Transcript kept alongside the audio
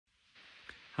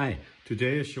Hi,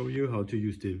 today I show you how to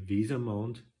use the Vesa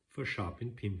mount for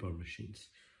Sharpin pinball machines.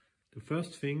 The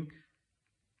first thing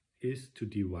is to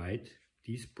divide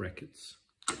these brackets.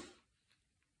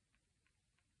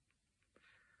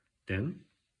 Then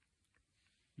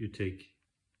you take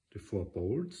the 4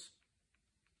 bolts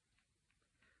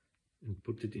and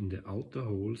put it in the outer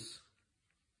holes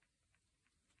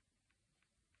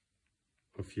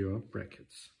of your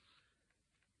brackets.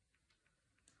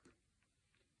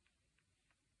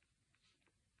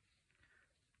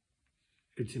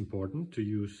 It's important to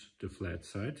use the flat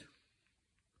side,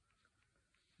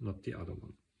 not the other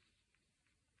one.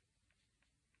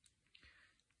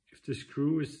 If the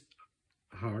screw is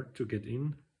hard to get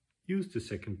in, use the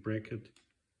second bracket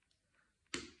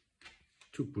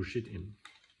to push it in.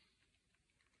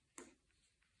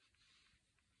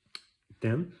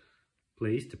 Then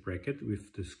place the bracket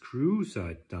with the screw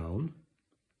side down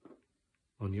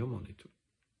on your monitor.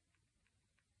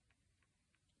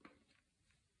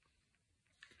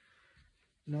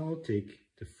 Now take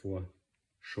the 4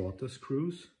 shorter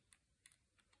screws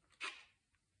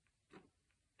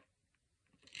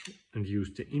and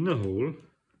use the inner hole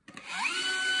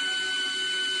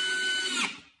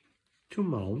to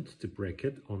mount the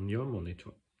bracket on your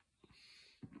monitor.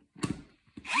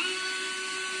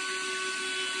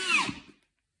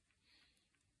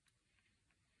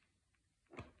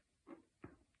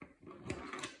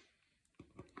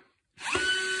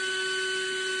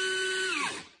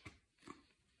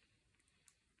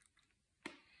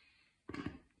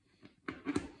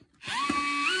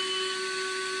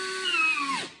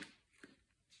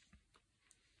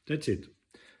 That's it.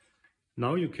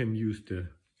 Now you can use the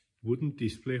wooden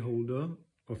display holder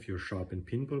of your Sharpin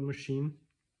pinball machine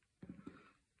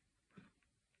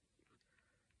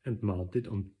and mount it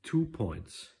on 2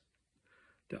 points.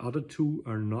 The other 2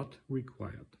 are not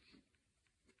required.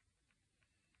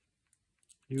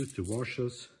 Use the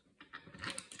washers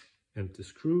and the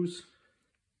screws